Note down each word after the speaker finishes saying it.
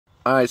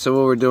Alright, so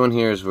what we're doing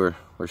here is we're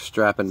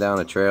strapping down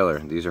a trailer.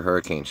 These are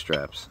hurricane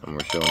straps, and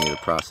we're showing you the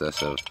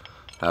process of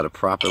how to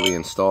properly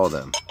install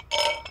them.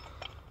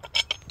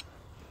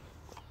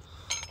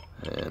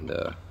 And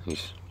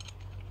he's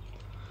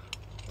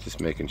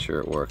just making sure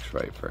it works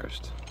right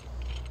first.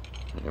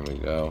 Here we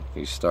go.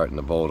 He's starting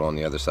to bolt on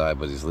the other side,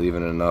 but he's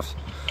leaving enough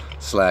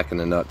slack in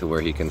the nut to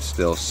where he can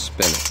still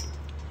spin it.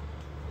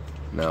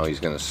 Now he's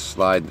going to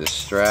slide the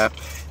strap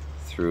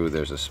through.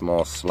 There's a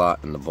small slot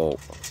in the bolt.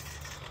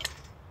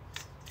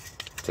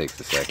 Takes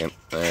a second.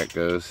 There it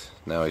goes.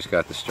 Now he's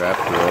got the strap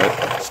through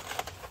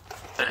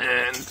it.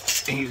 And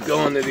he's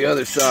going to the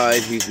other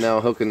side. He's now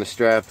hooking the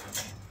strap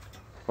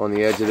on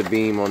the edge of the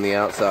beam on the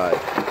outside.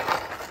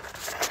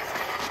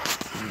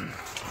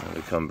 Now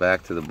we come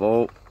back to the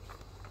bolt.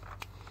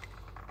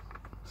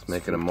 It's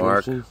making a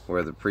mark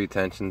where the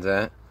pre-tension's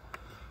at.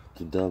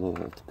 To double,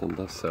 have to come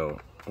back. So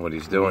what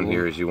he's doing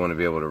here is you want to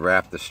be able to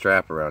wrap the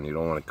strap around. You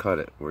don't want to cut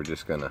it. We're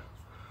just gonna.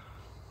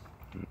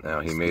 Now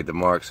he made the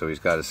mark, so he's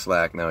got his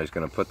slack. Now he's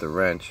gonna put the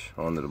wrench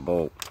onto the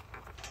bolt,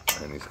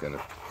 and he's gonna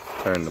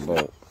turn the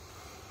bolt.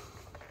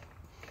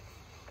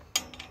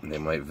 And they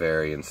might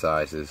vary in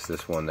sizes.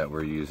 This one that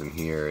we're using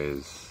here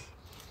is,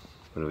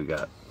 what do we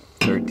got?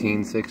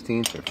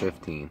 13/16 or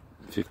 15?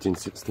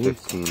 15/16.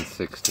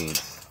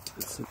 15/16.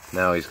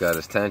 Now he's got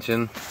his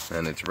tension,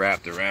 and it's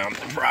wrapped around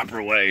the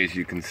proper way, as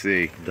you can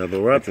see.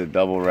 Double wrap. It's a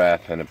double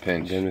wrap and a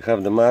pinch. Then we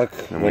have the mark.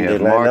 And we have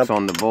marks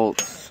on the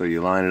bolts, so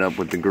you line it up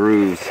with the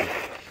grooves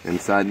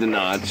inside the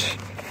notch.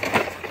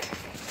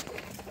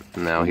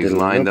 Now he's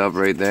lined up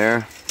right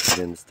there.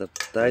 Then start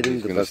tightening.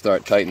 He's going to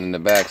start tightening the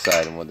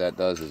backside, and what that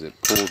does is it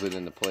pulls it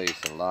into place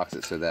and locks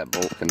it so that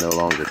bolt can no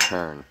longer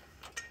turn.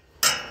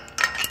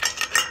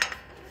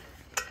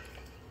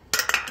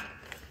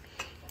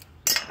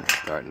 It's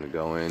starting to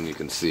go in. You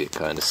can see it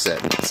kind of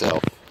setting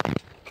itself.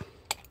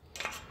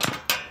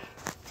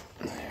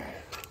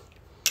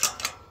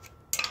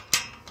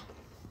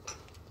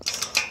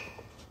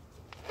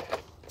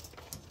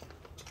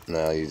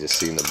 Now you just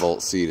seen the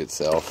bolt seat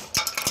itself.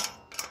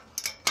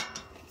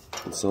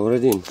 It's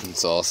already in.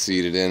 It's all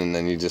seated in, and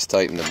then you just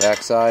tighten the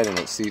back side and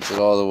it seats it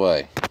all the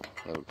way.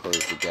 That'll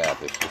close the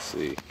gap if you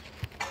see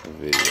the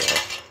video.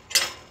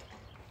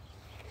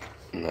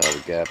 Now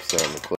the gap's starting to close.